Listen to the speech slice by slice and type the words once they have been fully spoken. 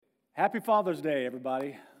Happy Father's Day,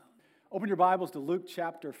 everybody. Open your Bibles to Luke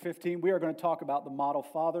chapter 15. We are going to talk about the model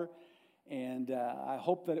father, and I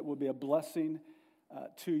hope that it will be a blessing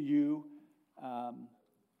to you.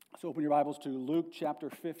 So open your Bibles to Luke chapter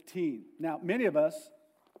 15. Now, many of us,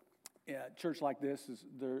 at a church like this,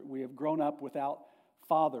 we have grown up without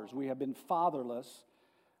fathers. We have been fatherless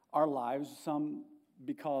our lives, some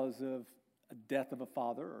because of a death of a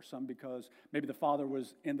father, or some because maybe the father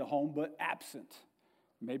was in the home but absent.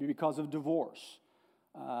 Maybe because of divorce,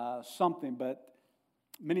 something, but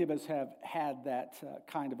many of us have had that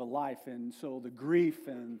kind of a life, and so the grief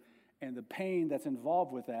and the pain that's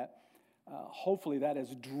involved with that, hopefully that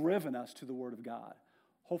has driven us to the Word of God.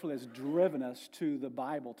 Hopefully has driven us to the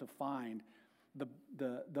Bible to find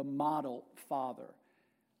the model father.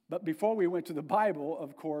 But before we went to the Bible,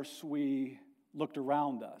 of course, we looked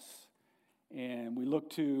around us, and we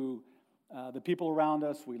looked to the people around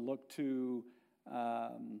us. We looked to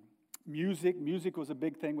music. Music was a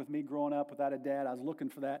big thing with me growing up without a dad. I was looking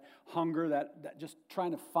for that hunger, that just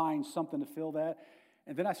trying to find something to fill that.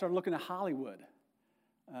 And then I started looking at Hollywood.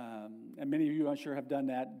 And many of you, I'm sure, have done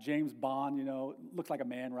that. James Bond, looks like a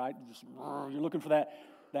man, right? You're looking for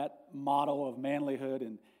that model of manlyhood.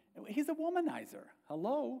 And he's a womanizer.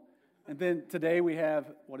 Hello? And then today we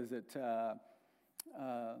have,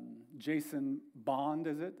 Jason Bond,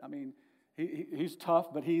 is it? I mean, he's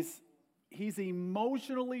tough, but he's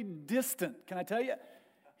emotionally distant. Can I tell you?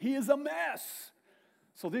 He is a mess.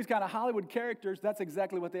 So these kind of Hollywood characters, that's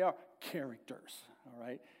exactly what they are, characters, all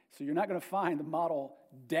right? So you're not going to find the model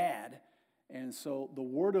dad. And so the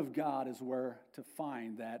Word of God is where to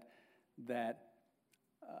find that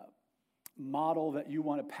model that you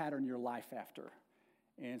want to pattern your life after.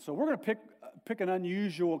 And so we're going to pick an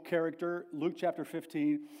unusual character, Luke chapter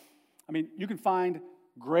 15. I mean, you can find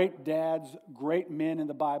great dads, great men in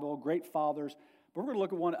the Bible, great fathers. But we're going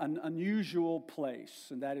to look at an unusual place,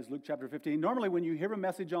 and that is Luke chapter 15. Normally, when you hear a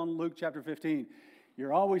message on Luke chapter 15,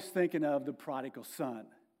 you're always thinking of the prodigal son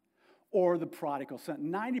or the prodigal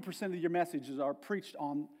son. 90% of your messages are preached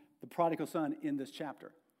on the prodigal son in this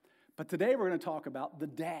chapter. But today we're going to talk about the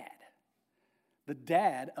dad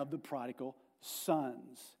of the prodigal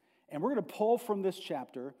sons. And we're going to pull from this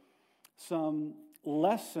chapter some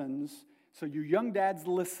lessons. So you young dads,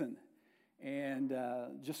 listen, and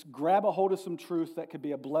just grab a hold of some truth that could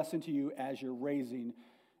be a blessing to you as you're raising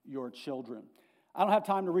your children. I don't have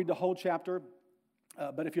time to read the whole chapter,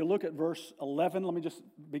 but if you look at verse 11, let me just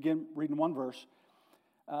begin reading one verse.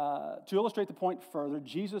 To illustrate the point further,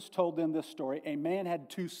 Jesus told them this story. A man had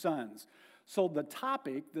two sons. So the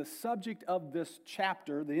topic, the subject of this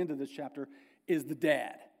chapter, the end of this chapter, is the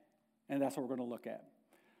dad. And that's what we're going to look at.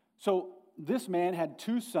 So this man had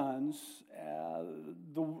two sons.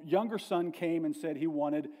 The younger son came and said he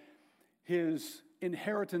wanted his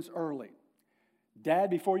inheritance early. Dad,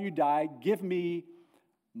 before you die, give me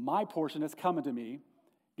my portion that's coming to me.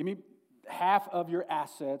 Give me half of your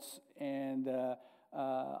assets, and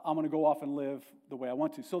I'm going to go off and live the way I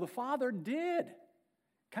want to. So the father did.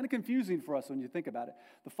 Kind of confusing for us when you think about it.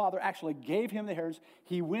 The father actually gave him the inheritance.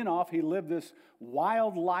 He went off. He lived this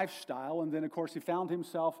wild lifestyle, and then, of course, he found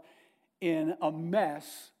himself in a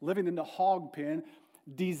mess, living in the hog pen,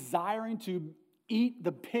 desiring to eat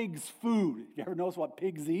the pig's food. You ever notice what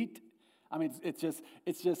pigs eat? I mean, it's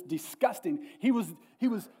just disgusting. He was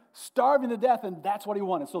starving to death, and that's what he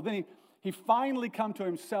wanted. So then he finally come to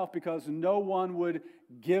himself because no one would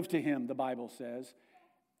give to him, the Bible says.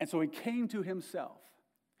 And so he came to himself.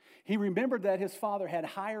 He remembered that his father had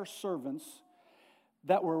hired servants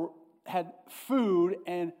that had food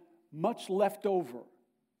and much left over.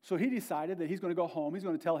 So he decided that he's going to go home. He's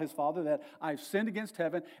going to tell his father that I've sinned against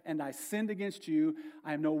heaven and I sinned against you.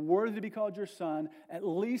 I am no worthy to be called your son. At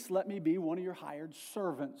least let me be one of your hired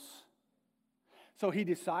servants. So he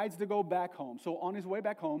decides to go back home. So on his way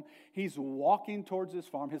back home, he's walking towards his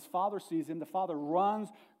farm. His father sees him. The father runs,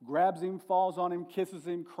 grabs him, falls on him, kisses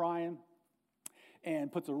him, crying,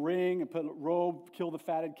 and puts a ring and put a robe, kill the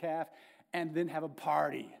fatted calf, and then have a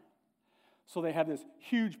party. So they have this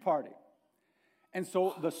huge party. And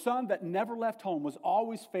so the son that never left home, was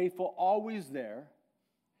always faithful, always there.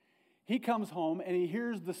 He comes home and he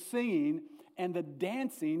hears the singing and the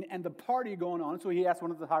dancing and the party going on. So he asked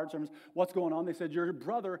one of the hired servants, what's going on? They said, your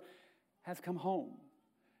brother has come home.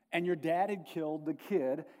 And your dad had killed the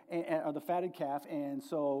kid, or the fatted calf. And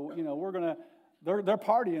so, they're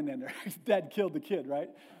partying in there. His dad killed the kid, right?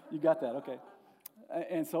 You got that, okay.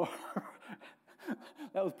 And so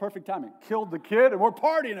that was perfect timing. Killed the kid and we're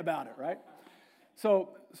partying about it, right? So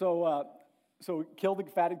killed the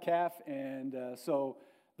fatted calf, and so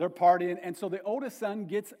they're partying, and so the oldest son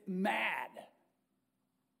gets mad.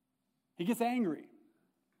 He gets angry.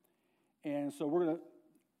 And so we're going to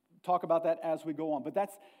talk about that as we go on. But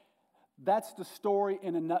that's the story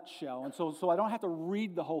in a nutshell. And so I don't have to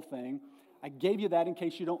read the whole thing. I gave you that in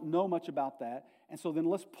case you don't know much about that. And so then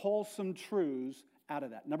let's pull some truths out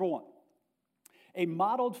of that. Number one, a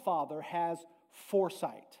modeled father has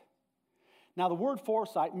foresight. Now, the word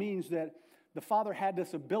foresight means that the father had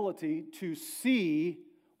this ability to see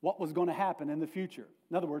what was going to happen in the future.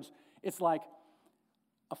 In other words, it's like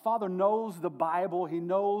a father knows the Bible. He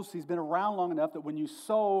knows, he's been around long enough that when you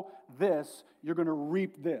sow this, you're going to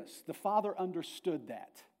reap this. The father understood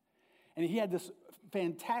that. And he had this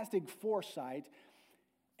fantastic foresight.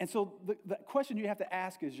 And so the question you have to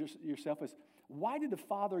ask yourself is, why did the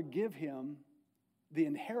father give him the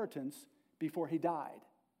inheritance before he died?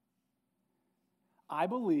 I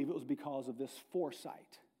believe it was because of this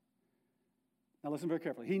foresight. Now listen very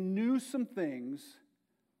carefully. He knew some things,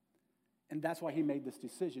 and that's why he made this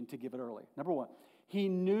decision to give it early. Number one, he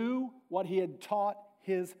knew what he had taught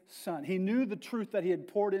his son. He knew the truth that he had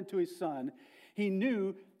poured into his son. He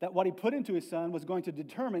knew that what he put into his son was going to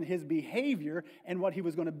determine his behavior and what he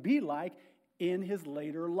was going to be like in his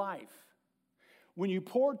later life. When you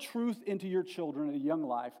pour truth into your children in a young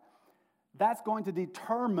life, that's going to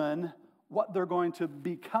determine what they're going to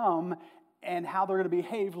become and how they're going to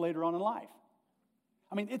behave later on in life.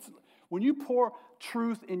 I mean, it's when you pour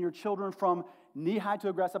truth in your children from knee-high to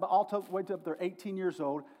aggressive, all the way to up they're 18 years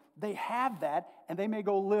old, they have that, and they may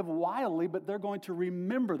go live wildly, but they're going to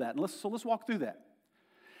remember that. So let's walk through that.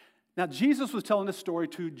 Now, Jesus was telling this story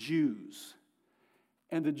to Jews,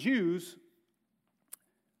 and the Jews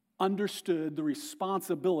understood the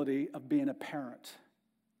responsibility of being a parent.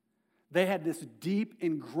 They had this deep,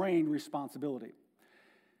 ingrained responsibility.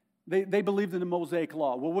 They believed in the Mosaic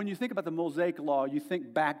Law. Well, when you think about the Mosaic Law, you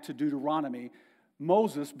think back to Deuteronomy.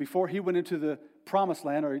 Moses, before he went into the Promised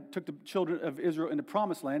Land, or he took the children of Israel into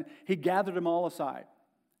Promised Land, he gathered them all aside.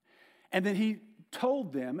 And then he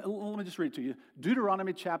told them, let me just read it to you,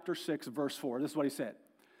 Deuteronomy chapter 6, verse 4. This is what he said.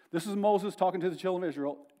 This is Moses talking to the children of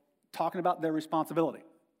Israel, talking about their responsibility.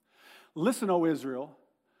 Listen, O Israel,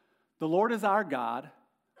 the Lord is our God,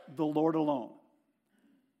 the Lord alone.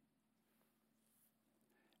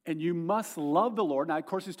 And you must love the Lord. Now, of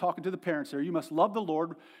course, he's talking to the parents here. You must love the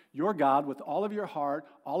Lord, your God, with all of your heart,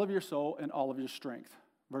 all of your soul, and all of your strength.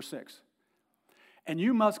 Verse 6. And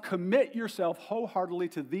you must commit yourself wholeheartedly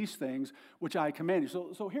to these things which I command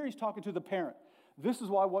you. So here he's talking to the parent. This is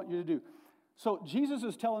what I want you to do. So Jesus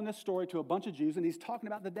is telling this story to a bunch of Jews, and he's talking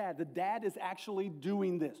about the dad. The dad is actually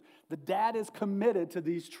doing this. The dad is committed to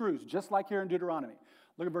these truths, just like here in Deuteronomy.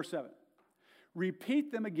 Look at verse 7.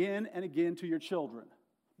 Repeat them again and again to your children.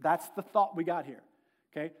 That's the thought we got here,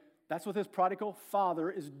 okay? That's what this prodigal father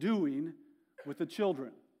is doing with the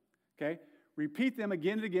children, okay? Repeat them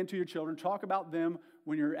again and again to your children. Talk about them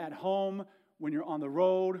when you're at home, when you're on the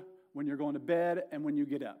road, when you're going to bed, and when you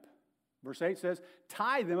get up. Verse 8 says,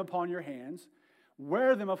 tie them upon your hands,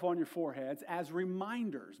 wear them upon your foreheads as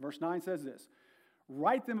reminders. Verse 9 says this,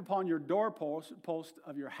 write them upon your doorpost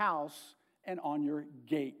of your house and on your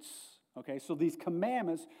gates. Okay, so these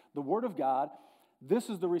commandments, the Word of God,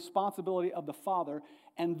 this is the responsibility of the father,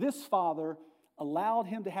 and this father allowed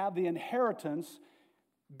him to have the inheritance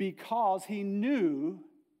because he knew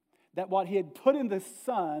that what he had put in the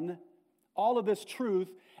son, all of this truth,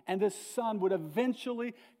 and this son would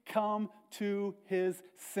eventually come to his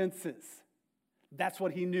senses. That's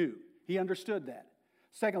what he knew. He understood that.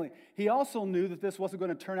 Secondly, he also knew that this wasn't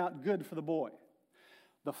going to turn out good for the boy.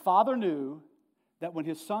 The father knew that when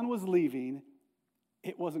his son was leaving,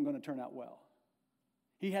 it wasn't going to turn out well.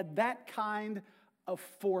 He had that kind of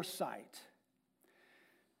foresight.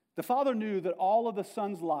 The father knew that all of the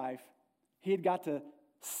son's life, he had got to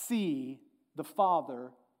see the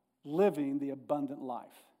father living the abundant life.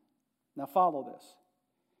 Now follow this.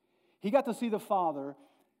 He got to see the father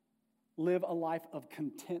live a life of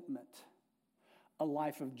contentment, a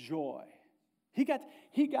life of joy. He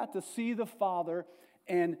got to see the father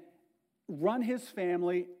and run his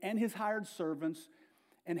family and his hired servants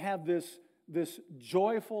and have this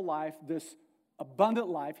joyful life, this abundant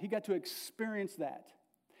life. He got to experience that.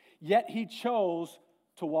 Yet he chose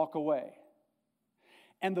to walk away.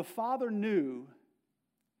 And the father knew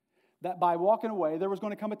that by walking away, there was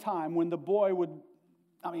going to come a time when the boy would,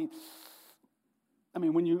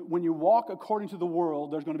 when you walk according to the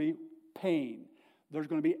world, there's going to be pain. There's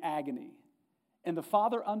going to be agony. And the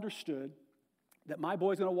father understood that my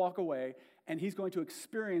boy's going to walk away and he's going to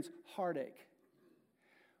experience heartache.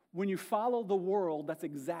 When you follow the world, that's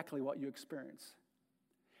exactly what you experience.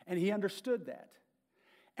 And he understood that.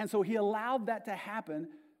 And so he allowed that to happen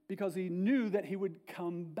because he knew that he would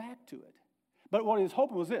come back to it. But what he was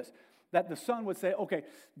hoping was this, that the son would say, okay,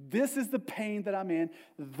 this is the pain that I'm in.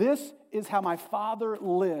 This is how my father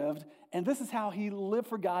lived, and this is how he lived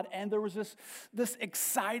for God. And there was this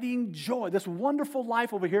exciting joy, this wonderful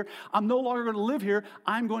life over here. I'm no longer going to live here.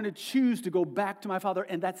 I'm going to choose to go back to my father.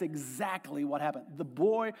 And that's exactly what happened. The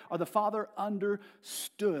boy or the father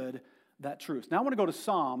understood that truth. Now I want to go to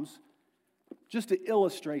Psalms just to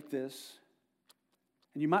illustrate this.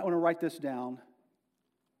 And you might want to write this down.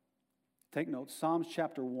 Take notes. Psalms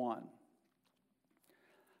chapter 1.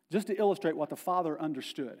 Just to illustrate what the father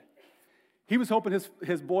understood. He was hoping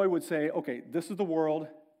his boy would say, okay, this is the world,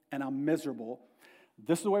 and I'm miserable.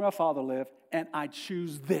 This is the way my father lived, and I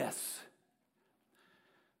choose this.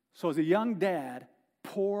 So as a young dad,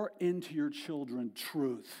 pour into your children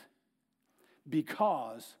truth.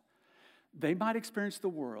 Because they might experience the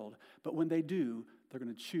world, but when they do, they're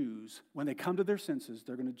going to choose. When they come to their senses,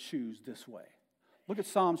 they're going to choose this way. Look at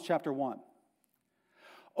Psalms chapter 1.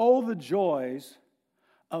 Oh, the joys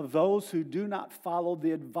of those who do not follow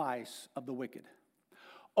the advice of the wicked.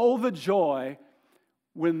 Oh, the joy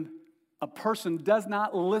when a person does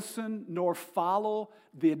not listen nor follow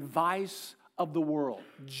the advice of the world.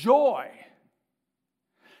 Joy.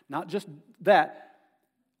 Not just that,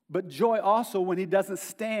 but joy also when he doesn't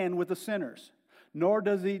stand with the sinners, nor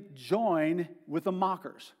does he join with the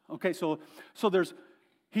mockers. Okay, so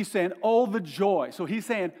he's saying, oh, the joy. So he's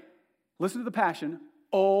saying, listen to the passion,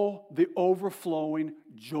 oh, the overflowing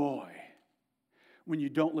joy when you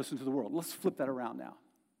don't listen to the world. Let's flip that around now.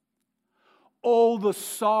 Oh, the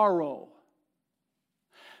sorrow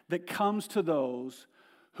that comes to those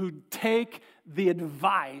who take the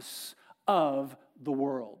advice of the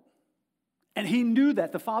world. And he knew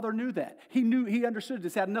that. The father knew that. He understood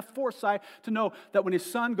this. He had enough foresight to know that when his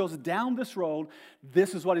son goes down this road,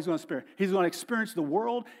 this is what he's going to experience. He's going to experience the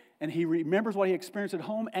world, and he remembers what he experienced at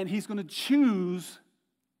home, and he's going to choose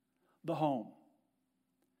the home.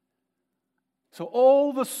 So,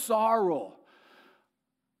 oh, the sorrow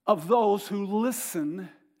of those who listen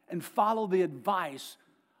and follow the advice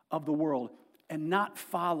of the world and not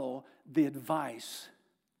follow the advice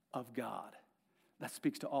of God. That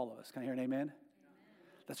speaks to all of us. Can I hear an amen?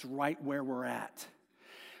 That's right where we're at.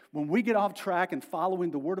 When we get off track and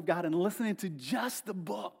following the Word of God and listening to just the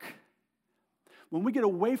book, when we get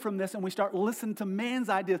away from this and we start listening to man's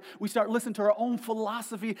ideas, we start listening to our own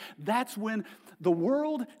philosophy, that's when the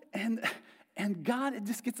world and God, it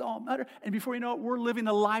just gets all better. And before you know it, we're living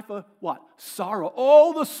a life of what? Sorrow.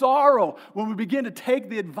 Oh, the sorrow when we begin to take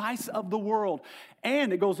the advice of the world.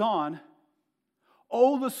 And it goes on,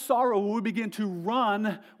 oh, the sorrow when we begin to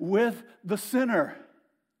run with the sinner.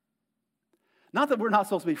 Not that we're not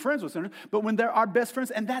supposed to be friends with sinners, but when they're our best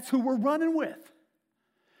friends, and that's who we're running with.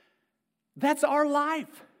 That's our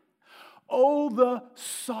life. Oh, the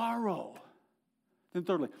sorrow. Then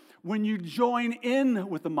thirdly, when you join in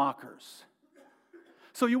with the mockers.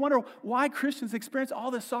 So you wonder why Christians experience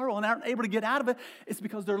all this sorrow and aren't able to get out of it. It's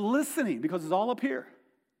because they're listening, because it's all up here.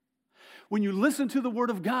 When you listen to the Word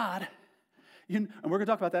of God, and we're going to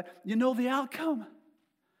talk about that, you know the outcome.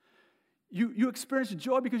 You experience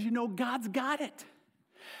joy because you know God's got it.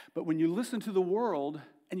 But when you listen to the world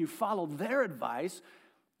and you follow their advice,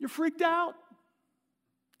 you're freaked out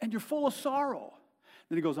and you're full of sorrow.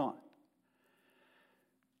 Then he goes on.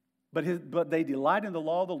 But they delight in the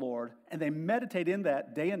law of the Lord, and they meditate in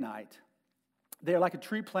that day and night. They are like a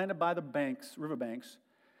tree planted by the riverbanks,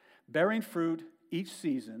 bearing fruit each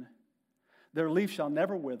season. Their leaf shall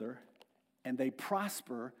never wither, and they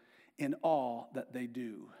prosper in all that they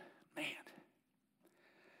do. Man.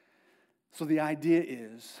 So the idea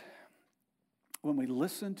is, when we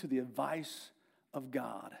listen to the advice of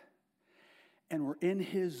God, and we're in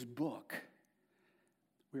His book,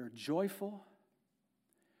 we are joyful,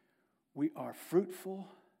 we are fruitful,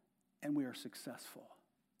 and we are successful.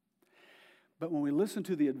 But when we listen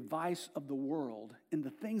to the advice of the world in the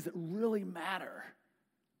things that really matter,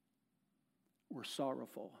 we're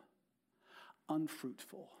sorrowful,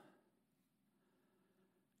 unfruitful,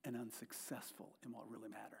 and unsuccessful in what really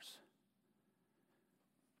matters.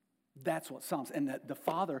 That's what Psalms, and that the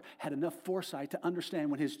father had enough foresight to understand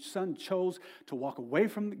when his son chose to walk away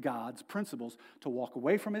from God's principles, to walk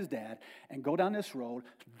away from his dad and go down this road,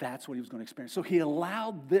 that's what he was going to experience. So he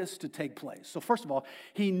allowed this to take place. So first of all,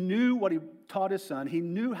 he knew what he taught his son. He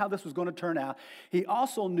knew how this was going to turn out. He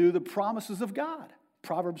also knew the promises of God.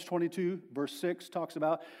 Proverbs 22, verse 6 talks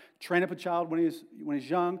about train up a child when he's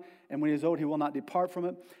young, and when he's old, he will not depart from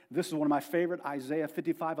it. This is one of my favorite, Isaiah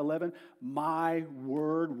 55:11. My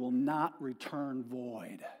word will not return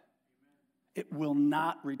void. It will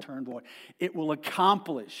not return void. It will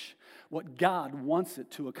accomplish what God wants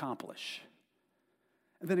it to accomplish.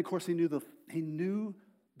 And then, of course, he knew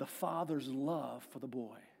the father's love for the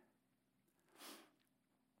boy.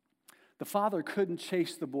 The father couldn't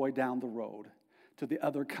chase the boy down the road to the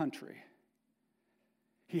other country.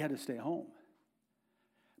 He had to stay home.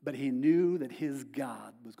 But he knew that his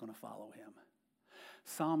God was going to follow him.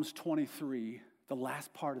 Psalms 23, the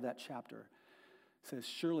last part of that chapter, says,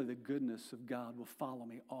 surely the goodness of God will follow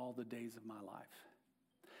me all the days of my life.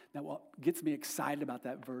 Now, what gets me excited about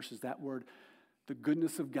that verse is that word, the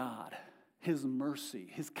goodness of God, his mercy,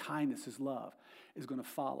 his kindness, his love is going to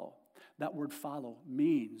follow. That word follow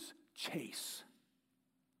means chase.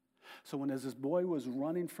 So when as this boy was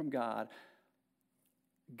running from God,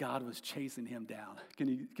 God was chasing him down.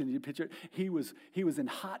 Can you picture it? He was in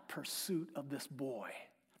hot pursuit of this boy.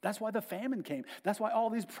 That's why the famine came. That's why all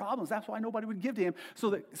these problems. That's why nobody would give to him.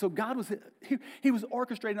 So God was he was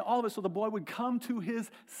orchestrating all of it so the boy would come to his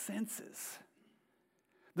senses.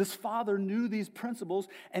 This father knew these principles,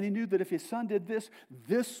 and he knew that if his son did this,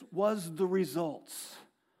 this was the results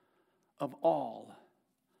of all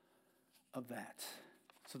of that.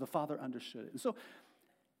 So the father understood it.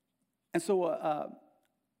 And so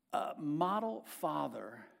a model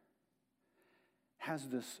father has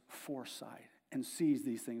this foresight and sees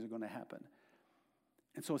these things are going to happen.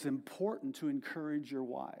 And so it's important to encourage your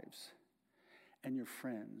wives and your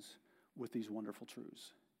friends with these wonderful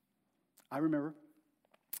truths. I remember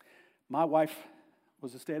my wife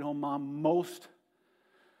was a stay-at-home mom most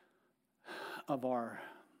of our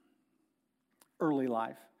early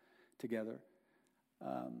life together.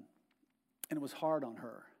 And it was hard on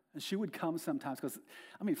her. And she would come sometimes because,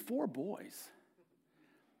 4 boys.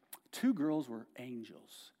 2 girls were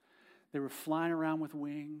angels. They were flying around with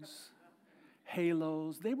wings,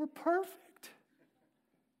 halos. They were perfect.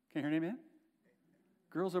 Can you hear an amen?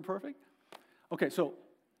 Girls are perfect? Okay, so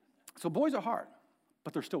boys are hard,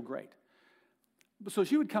 but they're still great. So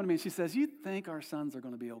she would come to me and she says, you think our sons are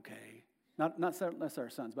going to be okay? Not necessarily our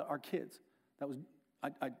sons, but our kids. That was,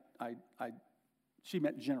 she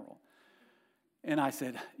meant general. And I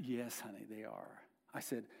said, yes, honey, they are. I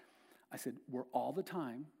said, we're all the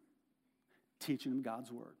time teaching them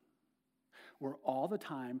God's word. We're all the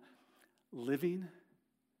time living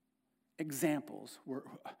examples.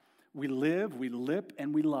 We live, we lip,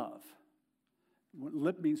 and we love.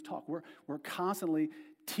 Lip means talk. We're constantly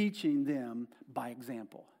teaching them by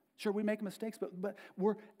example. Sure, we make mistakes, but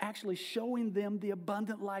we're actually showing them the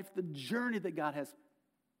abundant life, the journey that God has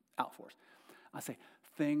out for us. I say,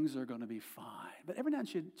 things are going to be fine. But every now and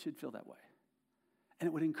then she'd feel that way. And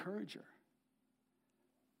it would encourage her.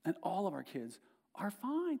 And all of our kids are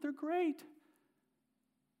fine. They're great.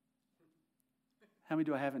 How many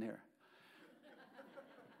do I have in here?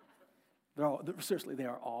 Seriously, they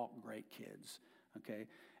are all great kids, okay?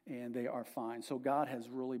 And they are fine. So God has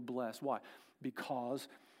really blessed. Why? Because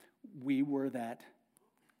we were that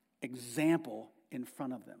example in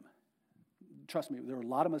front of them. Trust me, there were a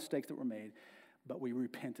lot of mistakes that were made, but we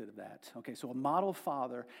repented of that. Okay, so a model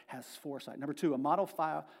father has foresight. Number 2, a model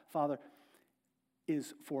father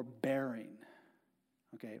is forbearing.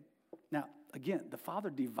 Okay, now, again, the father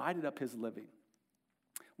divided up his living.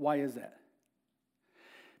 Why is that?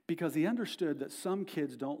 Because he understood that some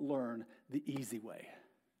kids don't learn the easy way.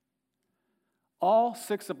 All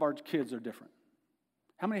 6 of our kids are different.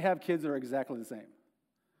 How many have kids that are exactly the same?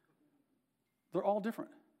 They're all different.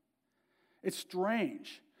 It's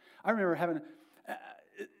strange. I remember having,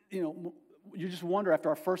 you just wonder after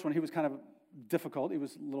our first one, he was kind of difficult. He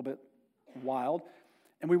was a little bit wild.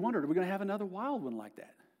 And we wondered, are we going to have another wild one like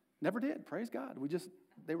that? Never did. Praise God.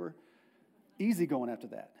 They were easy going after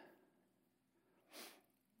that.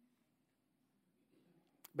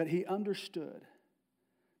 But he understood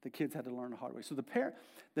the kids had to learn the hard way. So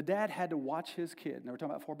the dad had to watch his kid. Now we're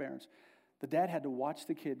talking about forbearance. The dad had to watch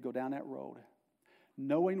the kid go down that road,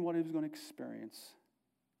 knowing what he was going to experience,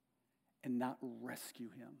 and not rescue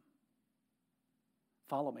him.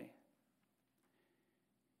 Follow me.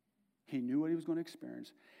 He knew what he was going to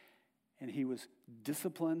experience, and he was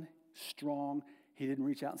disciplined, strong. He didn't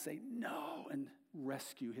reach out and say, no, and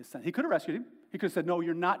rescue his son. He could have rescued him. He could have said, no,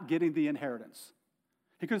 you're not getting the inheritance.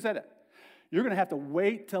 He could have said it. You're going to have to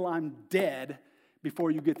wait till I'm dead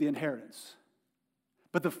before you get the inheritance.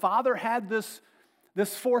 But the father had this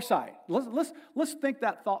foresight. Let's think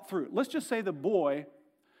that thought through. Let's just say the boy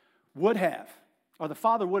would have, or the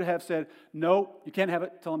father would have said, no, you can't have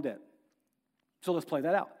it till I'm dead. So let's play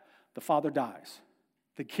that out. The father dies.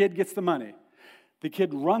 The kid gets the money. The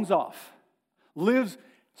kid runs off, lives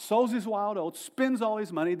sows his wild oats, spends all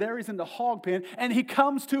his money. There he's in the hog pen, and he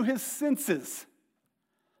comes to his senses.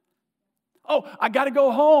 Oh, I got to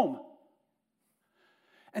go home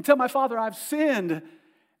and tell my father I've sinned,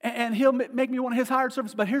 and he'll make me one of his hired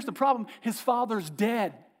servants. But here's the problem. His father's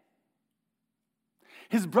dead.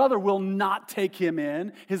 His brother will not take him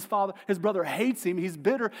in. His brother hates him. He's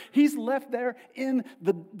bitter. He's left there in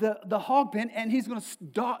the hog pen, and he's going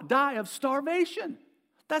to die of starvation.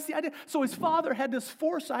 That's the idea. So his father had this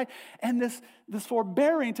foresight and this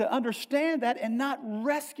forbearing to understand that and not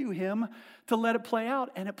rescue him to let it play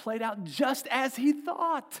out. And it played out just as he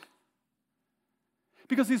thought.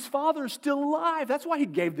 Because his father is still alive. That's why he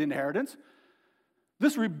gave the inheritance.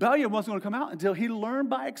 This rebellion wasn't going to come out until he learned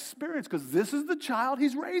by experience, because this is the child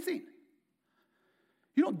he's raising.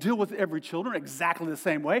 You don't deal with every children exactly the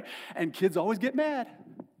same way, and kids always get mad.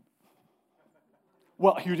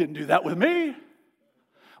 Well, you didn't do that with me.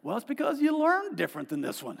 Well, it's because you learned different than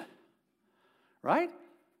this one, right?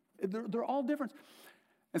 They're all different.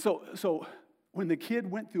 And so when the kid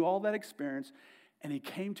went through all that experience and he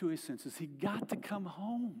came to his senses, he got to come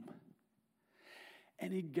home.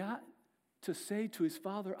 And he got to say to his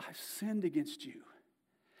father, I've sinned against you.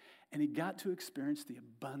 And he got to experience the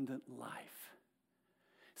abundant life.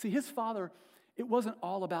 See, his father, it wasn't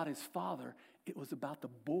all about his father. It was about the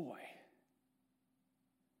boy.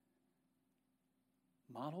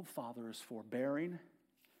 Modeled father is forbearing.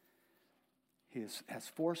 He has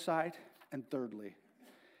foresight. And thirdly,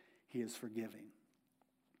 he is forgiving.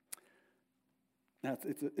 Now,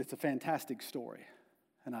 it's a fantastic story,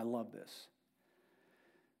 and I love this.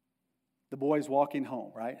 The boy's walking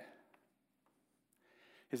home, right?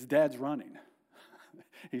 His dad's running.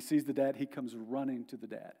 He sees the dad. He comes running to the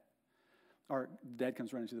dad. Or dad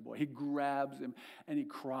comes running to the boy. He grabs him, and he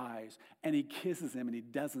cries, and he kisses him, and he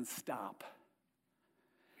doesn't stop.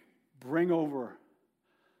 Bring over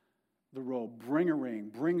the robe, bring a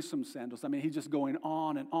ring, bring some sandals. I mean, he's just going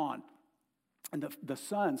on and on. And the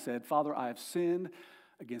son said, Father, I have sinned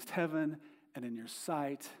against heaven and in your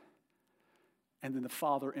sight. And then the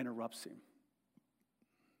father interrupts him.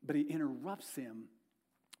 But he interrupts him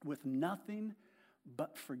with nothing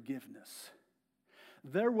but forgiveness.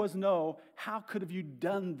 There was no, how could have you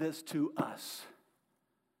done this to us?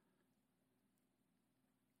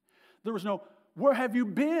 There was no, where have you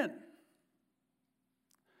been?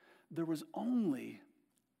 There was only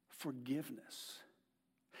forgiveness.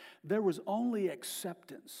 There was only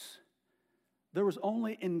acceptance. There was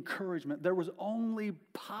only encouragement. There was only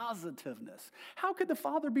positiveness. How could the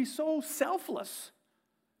father be so selfless?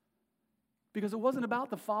 Because it wasn't about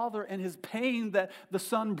the father and his pain that the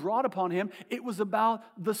son brought upon him. It was about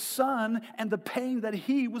the son and the pain that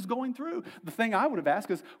he was going through. The thing I would have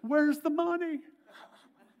asked is, where's the money?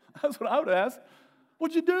 That's what I would have asked.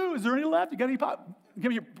 What'd you do? Is there any left? You got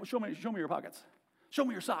any show me your pockets. Show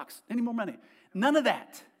me your socks. Any more money? None of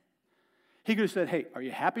that. He could have said, hey, are you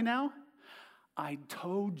happy now? I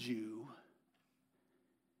told you.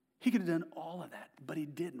 He could have done all of that, but he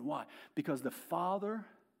didn't. Why? Because the father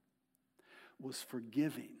was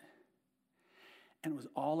forgiving, and it was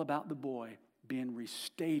all about the boy being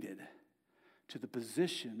restated to the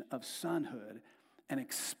position of sonhood and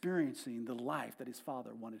experiencing the life that his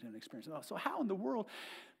father wanted him to experience. So how in the world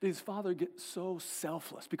did his father get so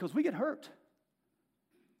selfless? Because we get hurt.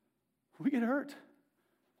 We get hurt.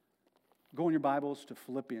 Go in your Bibles to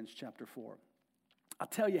Philippians chapter 4. I'll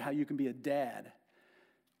tell you how you can be a dad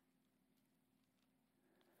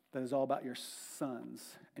that is all about your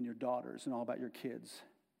sons and your daughters and all about your kids.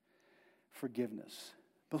 Forgiveness.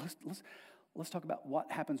 But let's talk about what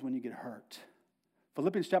happens when you get hurt.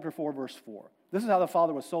 Philippians chapter 4, verse 4. This is how the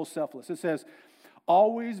father was so selfless. It says,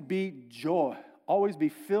 always be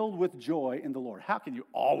filled with joy in the Lord. How can you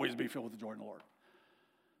always be filled with joy in the Lord?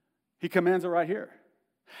 He commands it right here.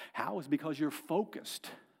 How? Is because you're focused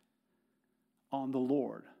on the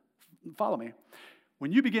Lord. Follow me.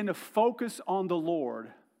 When you begin to focus on the Lord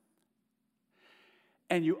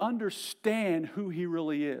and you understand who he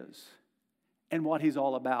really is and what he's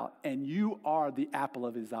all about, and you are the apple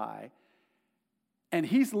of his eye, and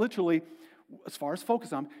he's literally, as far as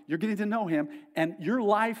focus on, you're getting to know him, and your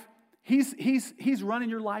life, he's running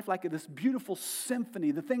your life like this beautiful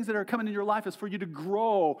symphony. The things that are coming in your life is for you to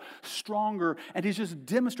grow stronger, and he's just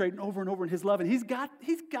demonstrating over and over in his love, and he's got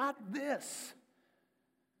this.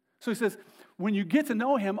 So he says, when you get to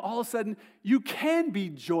know him, all of a sudden, you can be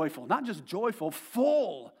joyful. Not just joyful,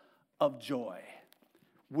 full of joy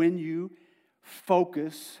when you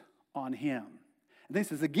focus on him. And then he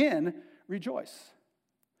says, again, rejoice.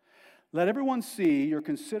 Let everyone see your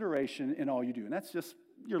consideration in all you do. And that's just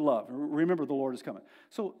your love. Remember, the Lord is coming.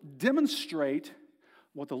 So demonstrate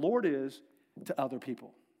what the Lord is to other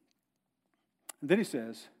people. And then he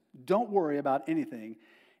says, don't worry about anything.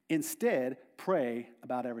 Instead, pray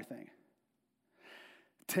about everything.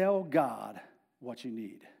 Tell God what you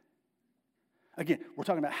need. Again, we're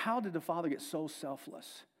talking about how did the Father get so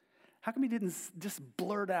selfless? How come he didn't just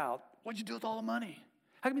blurt out, what'd you do with all the money?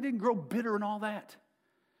 How come he didn't grow bitter and all that?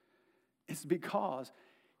 It's because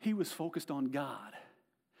he was focused on God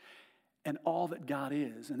and all that God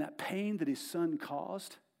is. And that pain that his son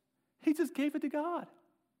caused, he just gave it to God.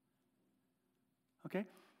 Okay?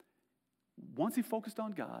 Once he focused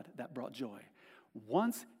on God, that brought joy.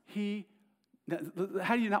 How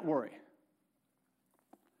do you not worry?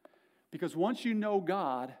 Because once you know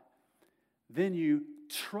God, then you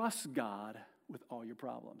trust God with all your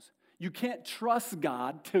problems. You can't trust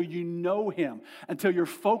God till you know him, until you're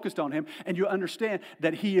focused on him and you understand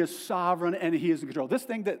that he is sovereign and he is in control. This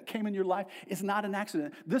thing that came in your life is not an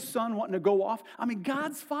accident. This son wanting to go off,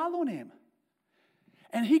 God's following him.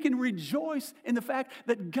 And he can rejoice in the fact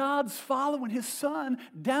that God's following his son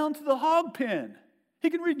down to the hog pen. He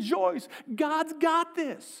can rejoice. God's got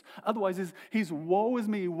this. Otherwise, he's woe is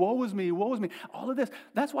me, woe is me, woe is me. All of this.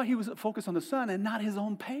 That's why he was focused on the son and not his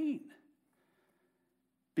own pain.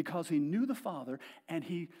 Because he knew the Father and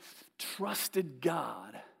he trusted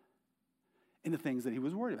God in the things that he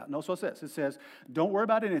was worried about. Notice what it says. It says, don't worry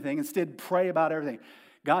about anything. Instead, pray about everything.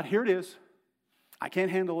 God, here it is. I can't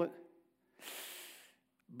handle it,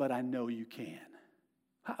 but I know you can.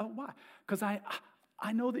 Why? Because I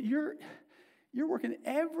know that you're working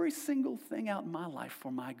every single thing out in my life for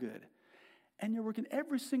my good. And you're working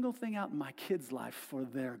every single thing out in my kids' life for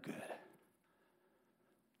their good.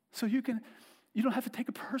 So you don't have to take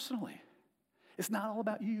it personally. It's not all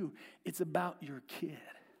about you. It's about your kid.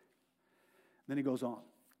 Then he goes on.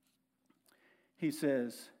 He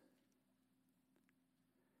says,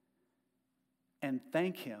 and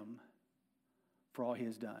thank him for all he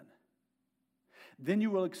has done. Then you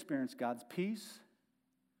will experience God's peace,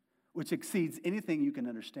 which exceeds anything you can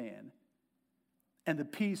understand. And the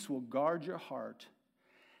peace will guard your heart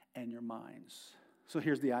and your minds. So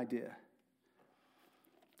here's the idea.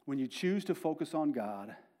 When you choose to focus on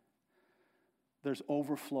God, there's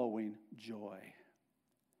overflowing joy.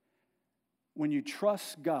 When you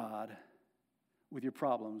trust God with your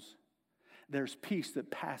problems, there's peace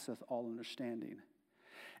that passeth all understanding.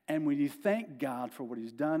 And when you thank God for what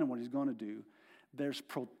he's done and what he's going to do, there's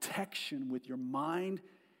protection with your mind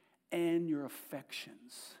and your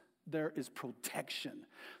affections. There is protection.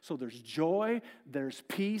 So there's joy, there's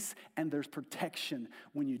peace, and there's protection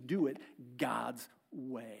when you do it God's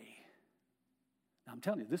way. Now, I'm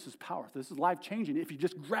telling you, this is powerful. This is life-changing if you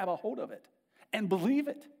just grab a hold of it and believe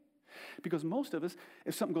it. Because most of us,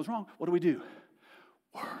 if something goes wrong, what do?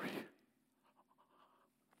 Worry.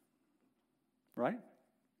 Right?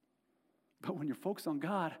 But when you're focused on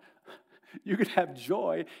God, you could have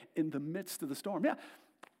joy in the midst of the storm. Yeah.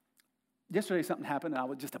 Yesterday something happened and I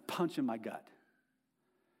was just a punch in my gut.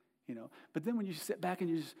 But then when you sit back and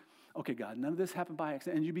you just, okay, God, none of this happened by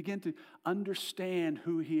accident. And you begin to understand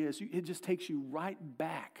who he is. It just takes you right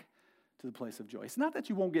back to the place of joy. It's not that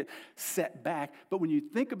you won't get set back, but when you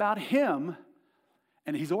think about him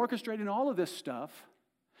and he's orchestrating all of this stuff,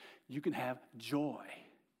 you can have joy,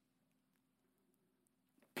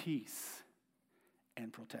 peace,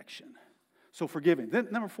 and protection. So forgiving. Then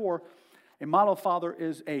number 4, a model father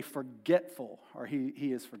is a forgetful, or he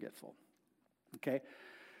is forgetful. Okay?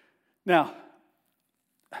 Now,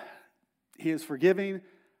 he is forgiving,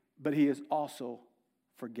 but he is also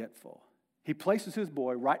forgetful. He places his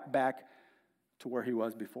boy right back to where he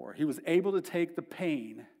was before. He was able to take the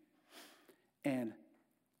pain and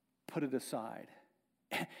put it aside.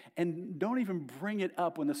 And don't even bring it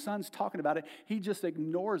up. When the son's talking about it, he just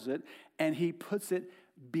ignores it and he puts it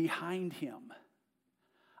behind him.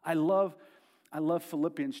 I love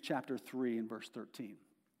Philippians chapter 3 and verse 13.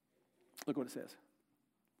 Look what it says.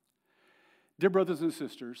 Dear brothers and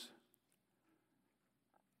sisters,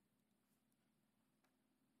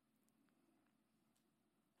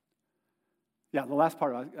 the last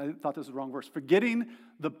part, I thought this was the wrong verse. Forgetting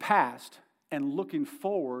the past and looking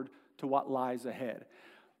forward to what lies ahead.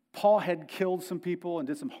 Paul had killed some people and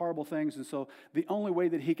did some horrible things, and so the only way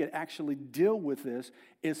that he could actually deal with this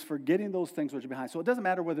is forgetting those things which are behind. So it doesn't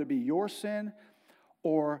matter whether it be your sin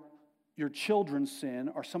or your children's sin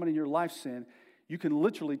or somebody in your life's sin, you can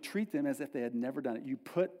literally treat them as if they had never done it. You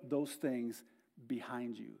put those things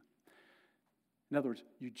behind you. In other words,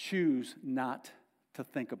 you choose not to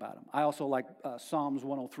think about them. I also like Psalms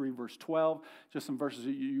 103, verse 12, just some verses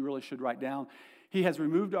that you really should write down. He has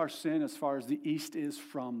removed our sin as far as the east is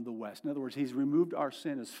from the west. In other words, he's removed our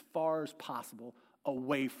sin as far as possible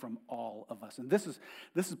away from all of us. And this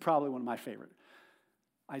is probably one of my favorite.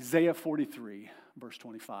 Isaiah 43, verse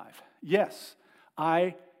 25. Yes,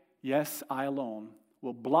 I alone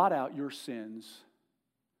will blot out your sins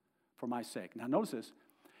for my sake. Now notice this,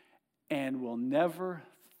 and will never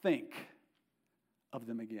think of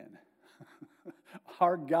them again.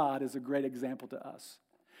 Our God is a great example to us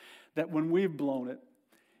that when we've blown it,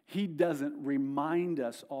 he doesn't remind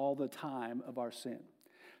us all the time of our sin.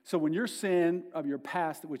 So when your sin of your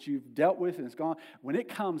past, which you've dealt with and it's gone, when it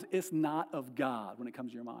comes, it's not of God when it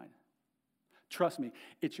comes to your mind. Trust me,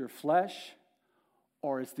 it's your flesh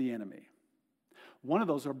or it's the enemy. One of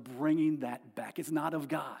those are bringing that back. It's not of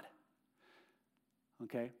God.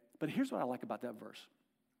 Okay? But here's what I like about that verse.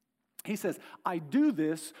 He says, I do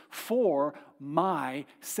this for my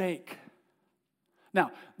sake.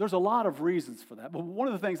 Now, there's a lot of reasons for that, but one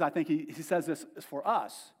of the things I think he says this is for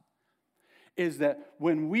us is that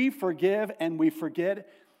when we forgive and we forget,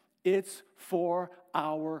 it's for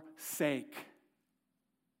our sake.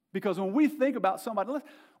 Because when we think about somebody,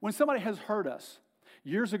 when somebody has hurt us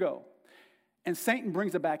years ago, and Satan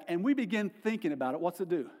brings it back, and we begin thinking about it, what's it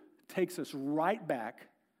do? It takes us right back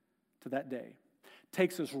to that day.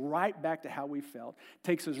 Takes us right back to how we felt.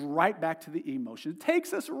 Takes us right back to the emotions.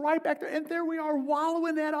 Takes us right back there. And there we are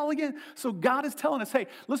wallowing that all again. So God is telling us, hey,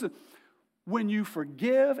 listen, when you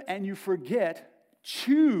forgive and you forget,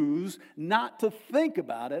 choose not to think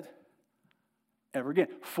about it ever again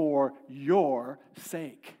for your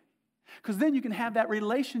sake. Because then you can have that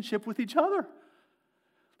relationship with each other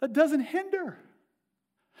that doesn't hinder.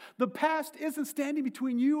 The past isn't standing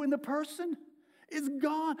between you and the person. It's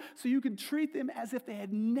gone. So you can treat them as if they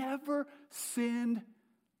had never sinned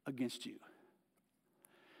against you.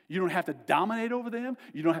 You don't have to dominate over them.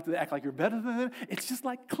 You don't have to act like you're better than them. It's just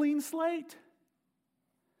like clean slate.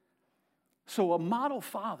 So a model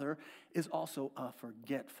father is also a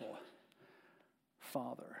forgetful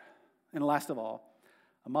father. And last of all,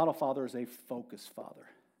 a model father is a focused father.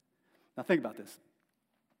 Now think about this.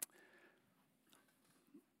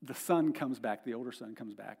 The son comes back, the older son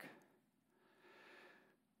comes back.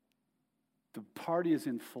 The party is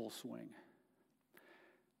in full swing.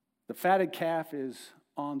 The fatted calf is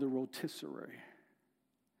on the rotisserie.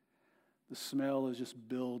 The smell is just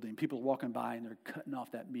building. People are walking by and they're cutting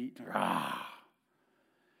off that meat.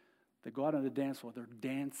 They go out on the dance floor. They're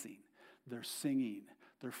dancing. They're singing.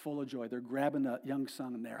 They're full of joy. They're grabbing the young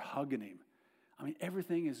son and they're hugging him. I mean,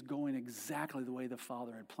 everything is going exactly the way the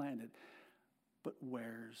father had planned it. But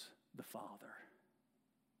where's the father?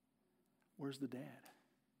 Where's the dad?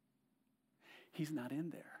 He's not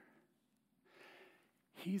in there.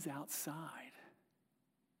 He's outside.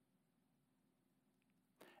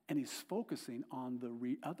 And he's focusing on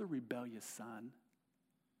the other rebellious son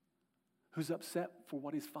who's upset for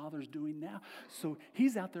what his father's doing now. So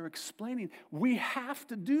he's out there explaining, we have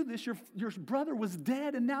to do this. Your brother was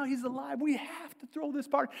dead and now he's alive. We have to throw this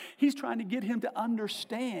party. He's trying to get him to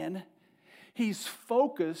understand. He's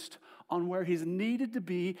focused on where he's needed to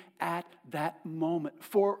be at that moment.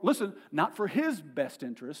 Listen, not for his best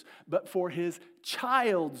interest, but for his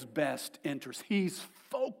child's best interest. He's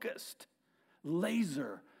focused,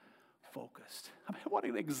 laser focused. I mean, what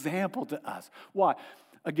an example to us. Why?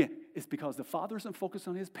 Again, it's because the father isn't focused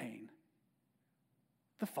on his pain.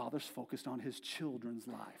 The father's focused on his children's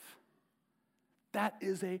life. That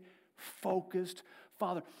is a focused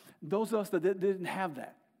father. Those of us that didn't have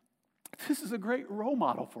that, this is a great role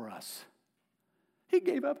model for us. He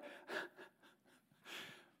gave up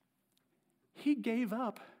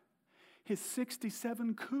his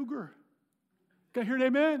 67 Cougar. Can I hear an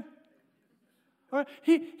amen? All right.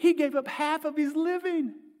 He gave up half of his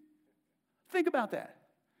living. Think about that.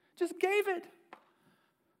 Just gave it.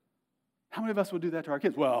 How many of us would do that to our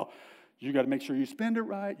kids? Well, you got to make sure you spend it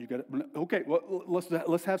right. Okay, well,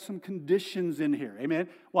 let's have some conditions in here. Amen?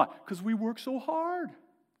 Why? Because we work so hard.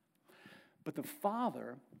 But the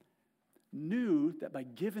father knew that by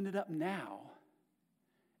giving it up now,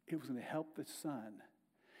 it was going to help the son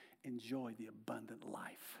enjoy the abundant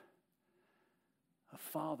life. A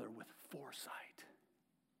father with foresight.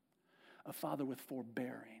 A father with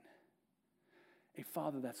forbearing. A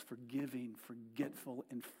father that's forgiving, forgetful,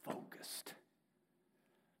 and focused.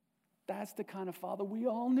 That's the kind of father we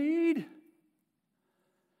all need.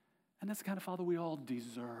 And that's the kind of father we all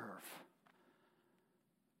deserve.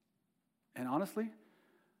 And honestly,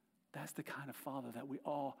 that's the kind of father that we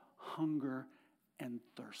all hunger and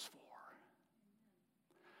thirst for.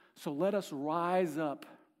 So let us rise up,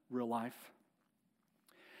 real life,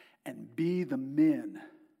 and be the men.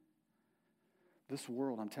 This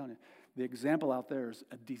world, I'm telling you, the example out there is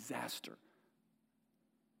a disaster.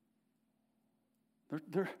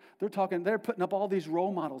 They're putting up all these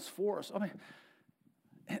role models for us. I mean,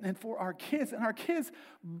 and for our kids. And our kids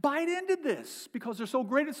bite into this because they're so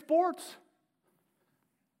great at sports.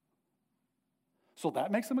 So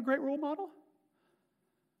that makes them a great role model?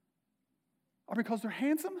 Or because they're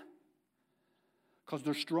handsome? Because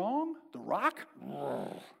they're strong? The Rock?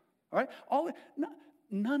 All right?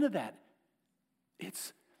 None of that.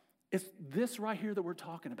 It's this right here that we're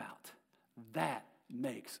talking about. That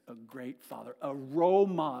makes a great father, a role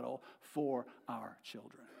model for our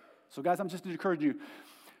children. So guys, I'm just encouraging you,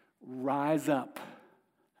 rise up.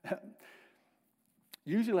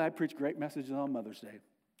 Usually I preach great messages on Mother's Day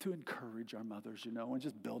to encourage our mothers, and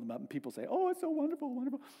just build them up. And people say, oh, it's so wonderful,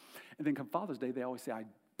 wonderful. And then come Father's Day, they always say, I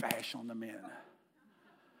bash on the men.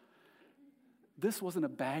 This wasn't a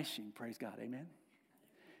bashing, praise God, amen?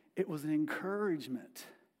 It was an encouragement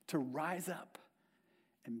to rise up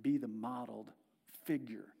and be the modeled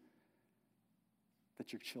figure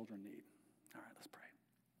that your children need. All right, let's pray.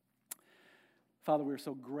 Father, we're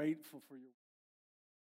so grateful for your